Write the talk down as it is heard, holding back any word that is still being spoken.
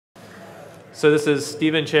So this is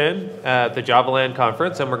Stephen Chin at the JavaLand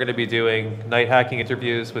conference, and we're going to be doing night hacking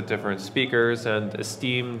interviews with different speakers and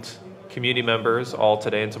esteemed community members all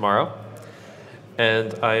today and tomorrow.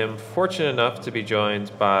 And I am fortunate enough to be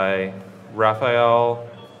joined by Rafael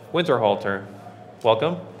Winterhalter.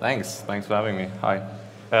 Welcome. Thanks for having me. Hi.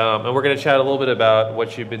 And we're going to chat a little bit about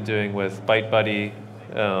what you've been doing with Byte Buddy,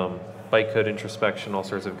 bytecode introspection, all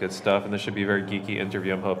sorts of good stuff. And this should be a very geeky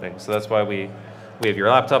interview, I'm hoping. So that's why we have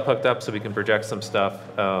your laptop hooked up so we can project some stuff,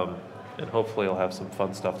 and hopefully you'll have some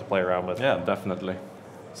fun stuff to play around with. Yeah, definitely.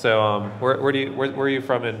 So where are you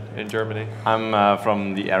from in Germany? I'm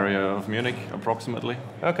from the area of Munich, approximately.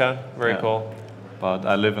 Okay, very cool. But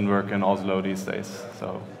I live and work in Oslo these days,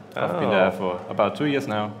 so I've been there for about 2 years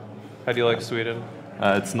now. How do you like Sweden?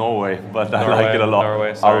 It's Norway, but I like it a lot.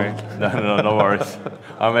 Norway, sorry. No worries.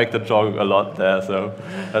 I make the joke a lot there, so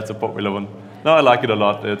that's a popular one. No, I like it a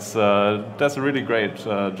lot. It's there's a really great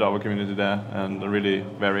Java community there and a really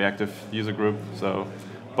very active user group. So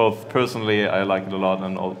both personally, I like it a lot,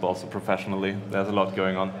 and also professionally, there's a lot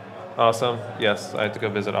going on. Awesome. Yes, I have to go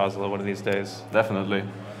visit Oslo one of these days. Definitely.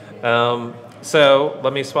 So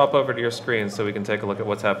let me swap over to your screen so we can take a look at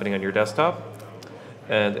what's happening on your desktop.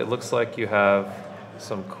 And it looks like you have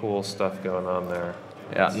some cool stuff going on there.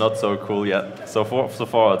 Yeah, not so cool yet. So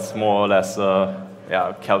far, it's more or less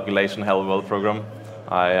calculation hell world program.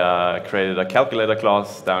 I created a calculator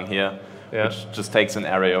class down here, which just takes an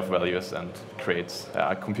array of values and creates,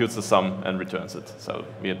 computes the sum and returns it. So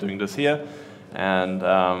we are doing this here, and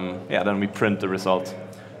then we print the result.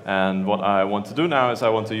 And what I want to do now is I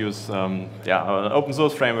want to use an open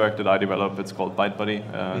source framework that I developed. It's called Byte Buddy.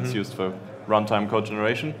 It's used for runtime code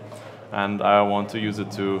generation, and I want to use it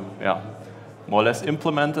to more or less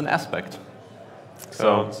implement an aspect.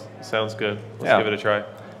 Sounds good. Let's give it a try.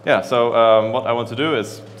 Yeah, so what I want to do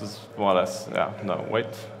is just more or less,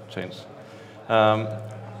 change.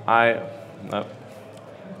 I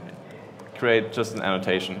create just an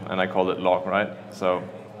annotation, and I call it log, right? So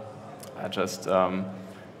I just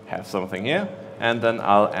have something here, and then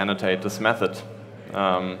I'll annotate this method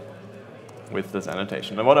with this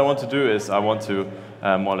annotation. And what I want to do is I want to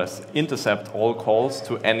more or less intercept all calls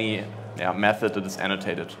to any method that is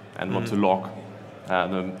annotated and want to log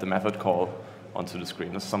the method call onto the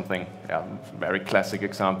screen. This is something, very classic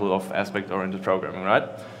example of aspect-oriented programming, right?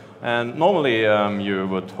 And normally you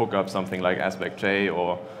would hook up something like aspect-j,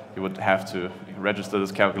 or you would have to register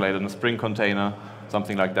this calculator in a Spring container,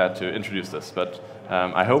 something like that to introduce this. But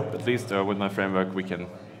I hope, at least with my framework, we can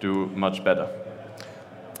do much better.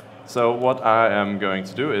 So what I am going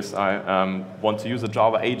to do is I want to use a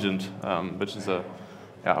Java agent, which is a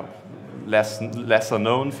lesser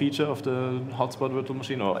known feature of the hotspot virtual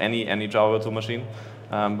machine, or any Java virtual machine,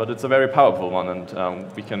 but it's a very powerful one,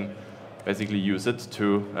 and we can basically use it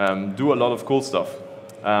to do a lot of cool stuff.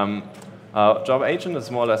 Java agent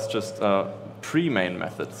is more or less just a pre-main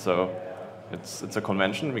method, so it's a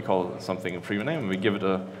convention. We call something a pre-name, and we give it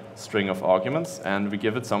a string of arguments, and we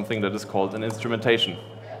give it something that is called an instrumentation.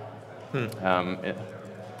 An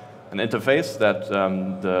interface that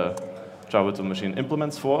the Java virtual machine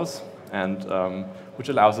implements for us, and which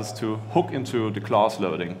allows us to hook into the class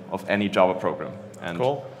loading of any Java program. And,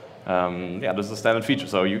 cool. This is a standard feature,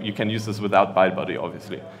 so you can use this without Byte Buddy,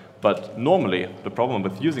 obviously. But normally, the problem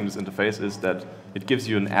with using this interface is that it gives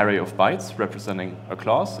you an array of bytes representing a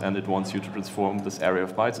class, and it wants you to transform this array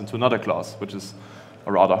of bytes into another class, which is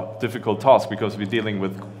a rather difficult task because we're dealing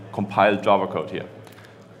with compiled Java code here.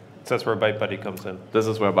 So that's where Byte Buddy comes in. This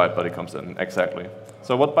is where Byte Buddy comes in, exactly.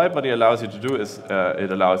 So what Byte Buddy allows you to do is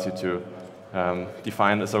it allows you to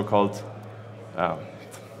define a so-called, it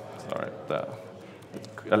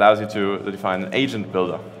allows you to define an agent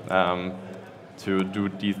builder to do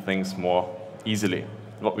these things more easily.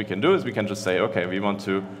 What we can do is we can just say, okay, we want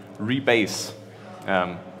to rebase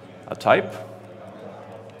a type,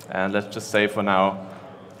 and let's just say for now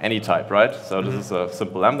any type, right? So this is a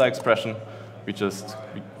simple lambda expression.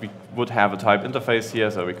 We would have a type interface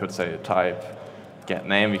here, so we could say type get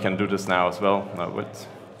name. We can do this now as well. With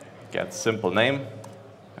get simple name,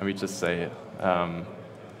 and we just say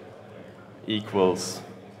equals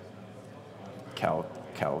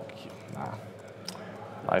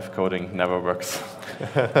live coding never works.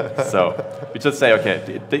 So we just say,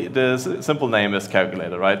 okay, the simple name is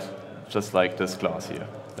calculator, right? Just like this class here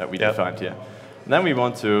that we defined here. And then we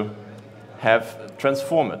want to have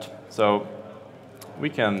transform it. So we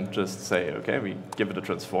can just say, okay, we give it a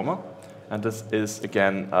transformer, and this is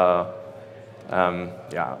again a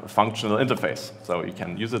functional interface. So you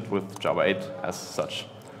can use it with Java 8 as such.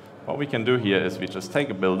 What we can do here is we just take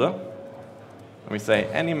a builder, and we say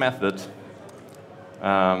any method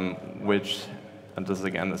which, and this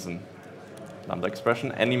again is a lambda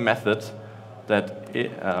expression, any method that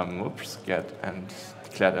get and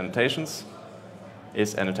declared annotations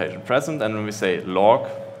is annotation present. And when we say log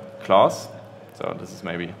class, so this is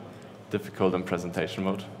maybe difficult in presentation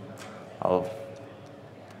mode. I'll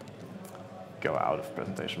go out of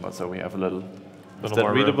presentation mode so we have a little. Is that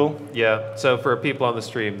more readable? Room. Yeah. So for people on the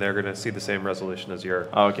stream, they're going to see the same resolution as your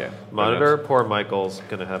monitor. Brilliant. Poor Michael's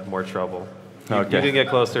going to have more trouble. You can get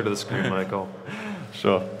closer to the screen, Michael.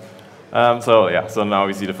 Sure. So now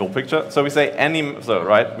we see the full picture. So we say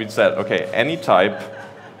we said, okay, any type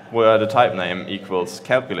where the type name equals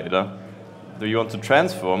calculator, do you want to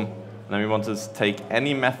transform, and then we want to take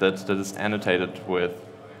any method that is annotated with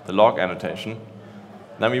the log annotation,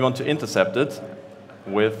 then we want to intercept it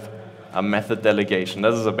with a method delegation.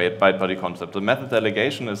 This is a Byte Buddy concept. The method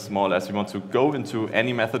delegation is more or less we want to go into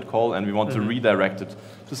any method call and we want to redirect it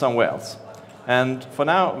to somewhere else. And for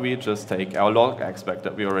now, we just take our log aspect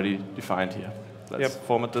that we already defined here. Let's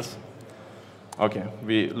format this. Okay,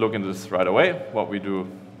 we look into this right away. What we do,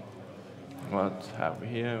 what have we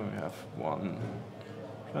here? We have one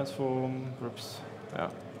transform,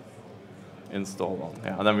 install on.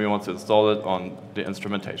 Yeah, and then we want to install it on the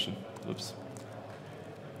instrumentation. Oops.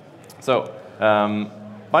 So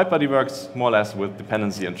Byte Buddy works more or less with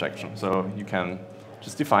dependency injection. So you can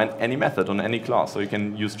just define any method on any class. So you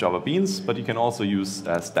can use Java Beans, but you can also use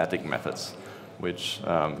static methods, which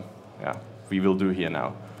we will do here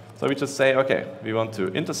now. So we just say, okay, we want to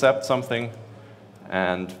intercept something,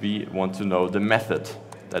 and we want to know the method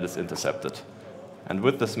that is intercepted. And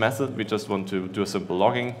with this method, we just want to do a simple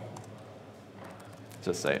logging.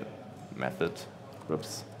 Just say method,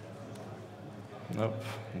 whoops. Nope,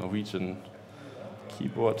 Norwegian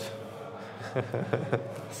keyboard.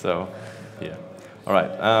 So, yeah. All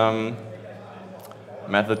right.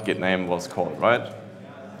 Method get name was called, right?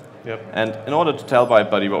 Yep. And in order to tell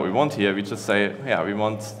Byte Buddy what we want here, we just say, yeah, we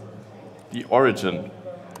want the origin.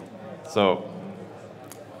 So,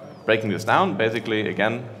 breaking this down, basically,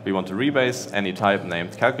 again, we want to rebase any type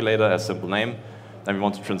named calculator as simple name. Then we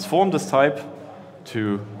want to transform this type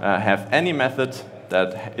to have any method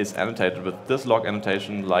that is annotated with this log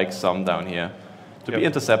annotation, like sum down here, to be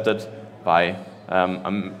intercepted by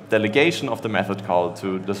a delegation of the method call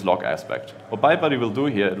to this log aspect. What Byte Buddy will do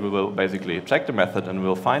here, it will basically check the method and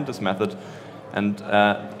will find this method and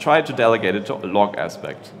try to delegate it to a log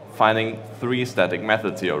aspect, finding 3 static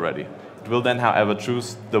methods here already. It will then, however,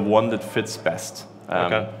 choose the one that fits best,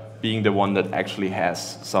 being the one that actually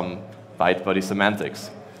has some Byte Buddy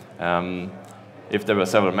semantics. If there were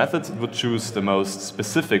several methods, it would choose the most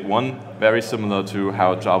specific one, very similar to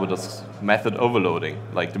how Java does method overloading,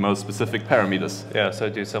 like the most specific parameters. Yeah, so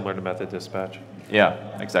do similar to method dispatch. Yeah,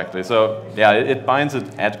 exactly. So yeah, it binds it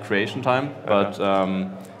at creation time, but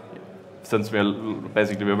since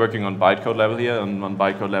we're working on bytecode level here, and on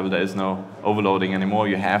bytecode level there is no overloading anymore,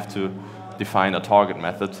 you have to define a target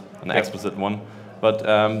method, an explicit one. But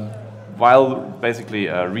while basically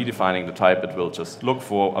redefining the type, it will just look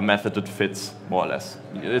for a method that fits, more or less.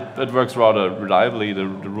 It works rather reliably. The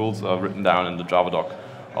rules are written down in the Java doc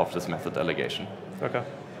of this method delegation.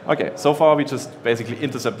 Okay, so far we just basically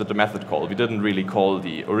intercepted the method call. We didn't really call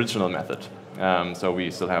the original method. So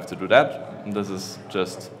we still have to do that. And this is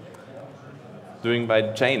just doing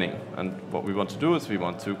by chaining. And what we want to do is we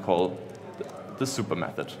want to call the super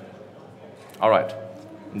method. All right,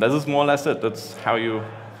 and this is more or less it. That's how you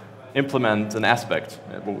implement an aspect.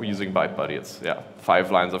 What we're using Byte Buddy, it's 5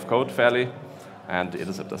 lines of code fairly, and the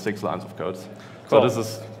interceptor 6 lines of code. Cool. So this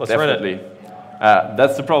is definitely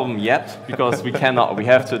that's the problem yet, because we cannot. We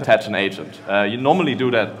have to attach an agent. You normally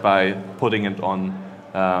do that by putting it on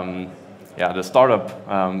the startup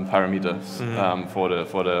parameters for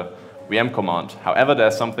the VM command. However,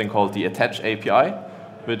 there's something called the attach API,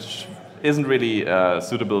 which isn't really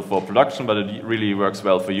suitable for production, but it really works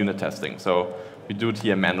well for unit testing. So we do it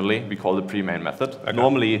here manually. We call it pre-main method.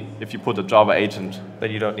 Normally, if you put a Java agent,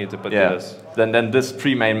 then you don't need to put this. Then this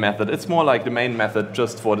pre-main method, it's more like the main method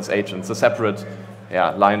just for this agent. It's a separate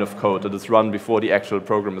line of code that is run before the actual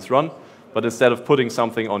program is run. But instead of putting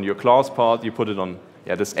something on your class part, you put it on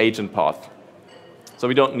this agent path. So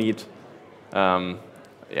we don't need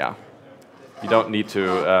you don't need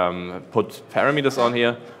to put parameters on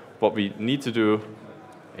here. What we need to do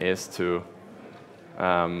is to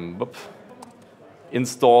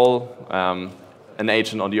install an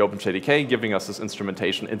agent on the OpenJDK, giving us this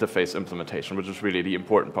instrumentation interface implementation, which is really the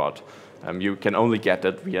important part. You can only get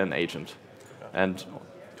that via an agent. And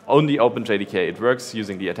on the OpenJDK, it works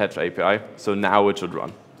using the attach API, so now it should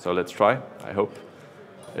run. So let's try. I hope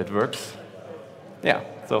it works. Yeah,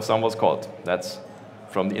 so sum was called. That's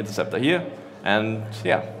from the interceptor here. And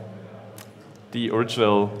yeah, the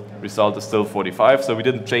original result is still 45, so we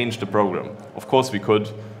didn't change the program. Of course, we could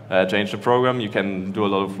change the program. You can do a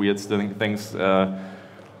lot of weird things,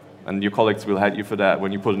 and your colleagues will hate you for that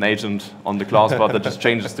when you put an agent on the class path that just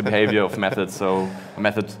changes the behavior of methods. So a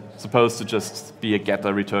method supposed to just be a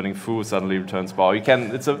getter returning foo suddenly returns bar. You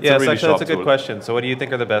can. It's a really actually, sharp that's a good tool. question. So what do you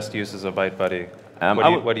think are the best uses of Byte Buddy?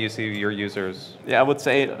 What do you see your users? Yeah, I would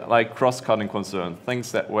say like cross-cutting concern,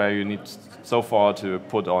 things that where you need so far to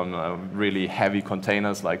put on really heavy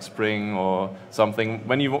containers like Spring or something.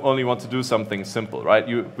 When you only want to do something simple, right?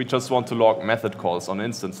 We just want to log method calls on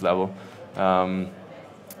instance level.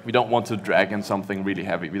 We don't want to drag in something really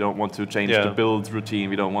heavy. We don't want to change the build routine.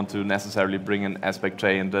 We don't want to necessarily bring in aspect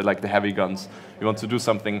tray and like the heavy guns. We want to do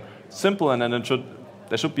something simple, and then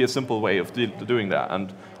there should be a simple way of doing that.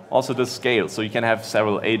 And also the scale, so you can have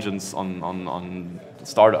several agents on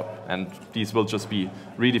startup, and these will just be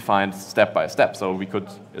redefined step by step. So we could,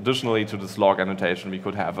 additionally to this log annotation, we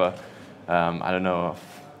could have a, I don't know,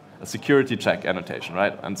 a security check annotation,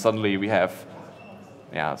 right? And suddenly we have,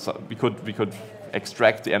 so we could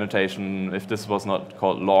extract the annotation if this was not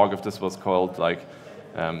called log, if this was called like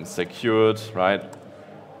secured, right?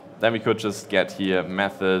 Then we could just get here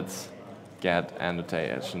methods, get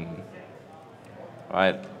annotation,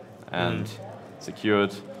 right? And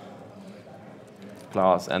secured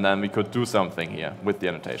class, and then we could do something here with the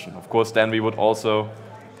annotation. Of course, then we would also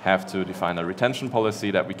have to define a retention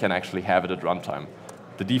policy that we can actually have it at runtime.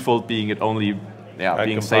 The default being it only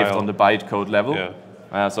being saved on the bytecode level.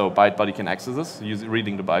 Yeah. So Byte Buddy can access this,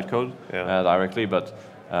 reading the bytecode directly, but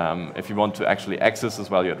if you want to actually access this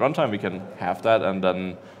value at runtime, we can have that, and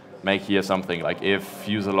then make here something like if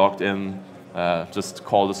user logged in, just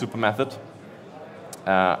call the super method,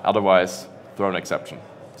 otherwise throw an exception.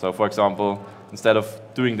 So for example, instead of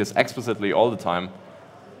doing this explicitly all the time,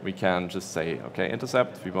 we can just say, okay,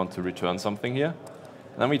 intercept, we want to return something here.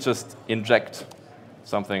 And then we just inject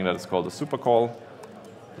something that is called a super call.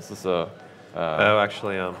 This is a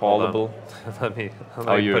callable. let me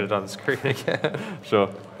put it on the screen again. Sure.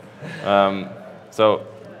 So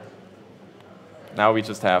now we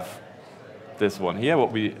just have this one here.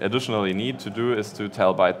 What we additionally need to do is to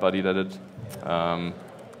tell Byte Buddy that it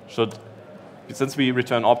should, since we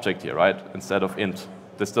return object here, right, instead of int,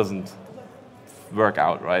 this doesn't work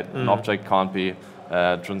out, right? An object can't be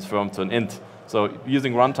transformed to an int. So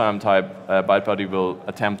using runtime type, Byte Buddy will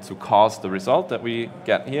attempt to cast the result that we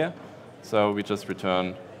get here. So we just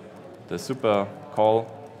return the super call,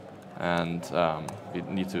 and we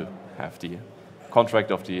need to have the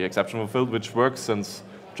contract of the exception fulfilled, which works since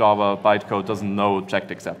Java bytecode doesn't know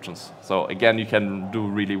checked exceptions. So again, you can do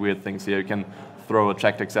really weird things here. You can throw a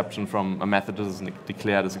checked exception from a method that doesn't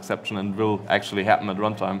declare this exception and will actually happen at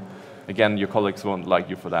runtime. Again, your colleagues won't like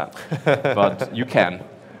you for that, but you can.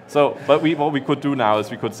 So, but what we could do now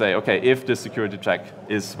is we could say, okay, if this security check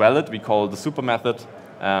is valid, we call the super method,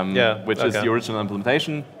 which is the original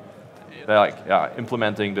implementation,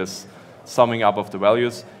 implementing this summing up of the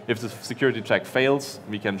values. If the security check fails,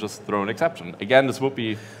 we can just throw an exception. Again, this would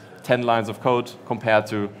be 10 lines of code compared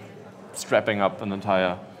to strapping up an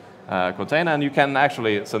entire container. And you can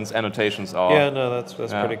actually, since annotations are... Yeah, no, that's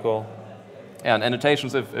pretty cool. Yeah, and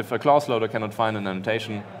annotations, if a class loader cannot find an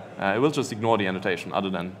annotation, it will just ignore the annotation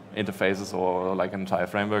other than interfaces or like an entire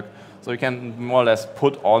framework. So you can more or less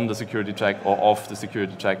put on the security check or off the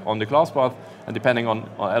security check on the class path, and depending on,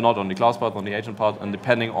 not on the class path, on the agent part, and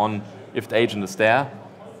depending on if the agent is there,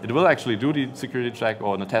 it will actually do the security check,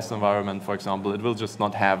 or in a test environment, for example, it will just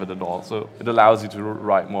not have it at all. So it allows you to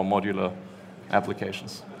write more modular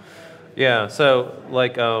applications. Yeah, so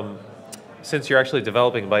like, since you're actually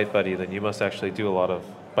developing Byte Buddy, then you must actually do a lot of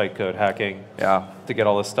bytecode hacking to get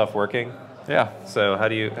all this stuff working. Yeah. So how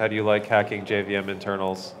do you like hacking JVM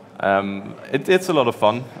internals? It's a lot of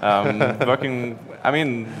fun. Working, I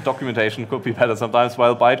mean, documentation could be better sometimes,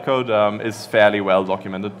 while bytecode is fairly well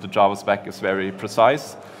documented. The Java spec is very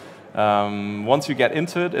precise. Once you get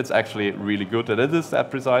into it, it's actually really good that it is that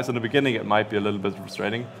precise. In the beginning, it might be a little bit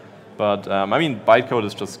frustrating. But I mean, bytecode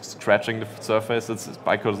is just scratching the surface.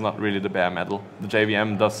 Bytecode is not really the bare metal. The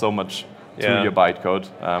JVM does so much to your bytecode.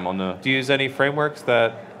 Do you use any frameworks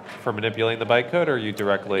for manipulating the bytecode, or are you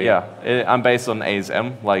directly? Yeah, I'm based on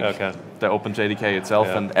ASM, like the OpenJDK itself,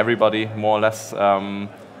 and everybody more or less,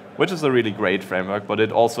 which is a really great framework. But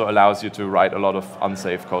it also allows you to write a lot of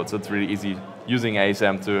unsafe code. So it's really easy using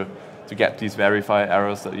ASM to get these verify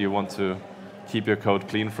errors that you want to keep your code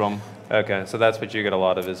clean from. Okay, so that's what you get a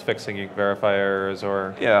lot of, is fixing verify errors,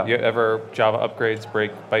 or Yeah. you ever Java upgrades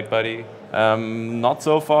break Byte Buddy? Not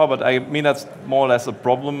so far, but I mean that's more or less a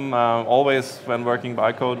problem always when working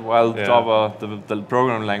bytecode, while Java, the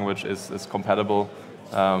programming language, is compatible.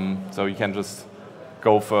 So you can just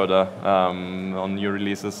go further on new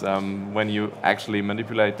releases. When you actually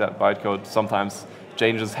manipulate that bytecode, sometimes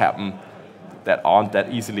changes happen that aren't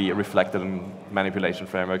that easily reflected in manipulation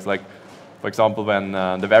frameworks. Like, for example, when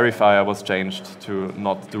the verifier was changed to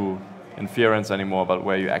not do inference anymore, but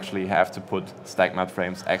where you actually have to put stack map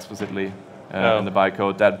frames explicitly in the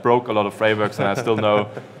bytecode, that broke a lot of frameworks, and I still know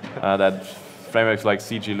that frameworks like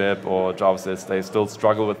CGlib or JavaSys, they still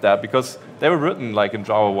struggle with that because they were written like in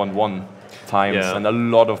Java 1.1 times, and a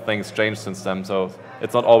lot of things changed since then. So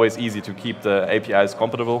it's not always easy to keep the APIs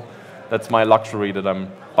compatible. That's my luxury, that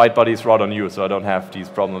Byte Buddy is rather new, so I don't have these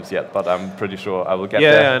problems yet, but I'm pretty sure I will get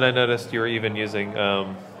there. Yeah, and I noticed you were even using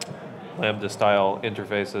Lambda-style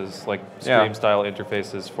interfaces, like Stream-style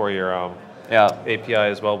interfaces for your API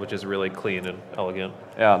as well, which is really clean and elegant.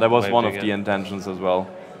 Yeah, that was one of the intentions as well.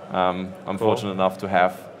 I'm fortunate enough to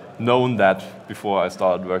have known that before I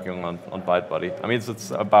started working on Byte Buddy. I mean,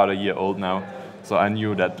 it's about a year old now, so I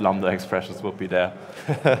knew that Lambda expressions would be there.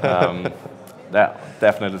 That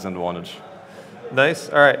definitely is an advantage. Nice.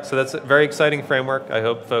 All right, so that's a very exciting framework. I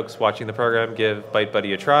hope folks watching the program give Byte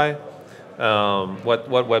Buddy a try. What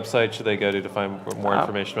website should they go to find more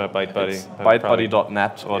information about Byte Buddy?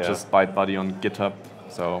 Bytebuddy.net or just Byte Buddy on GitHub.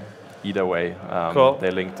 So either way,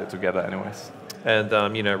 they linked it together anyways. And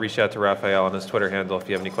reach out to Rafael on his Twitter handle if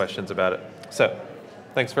you have any questions about it. So,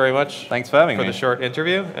 thanks very much. Thanks for having me. For the short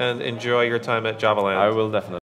interview, and enjoy your time at JavaLand. I will definitely.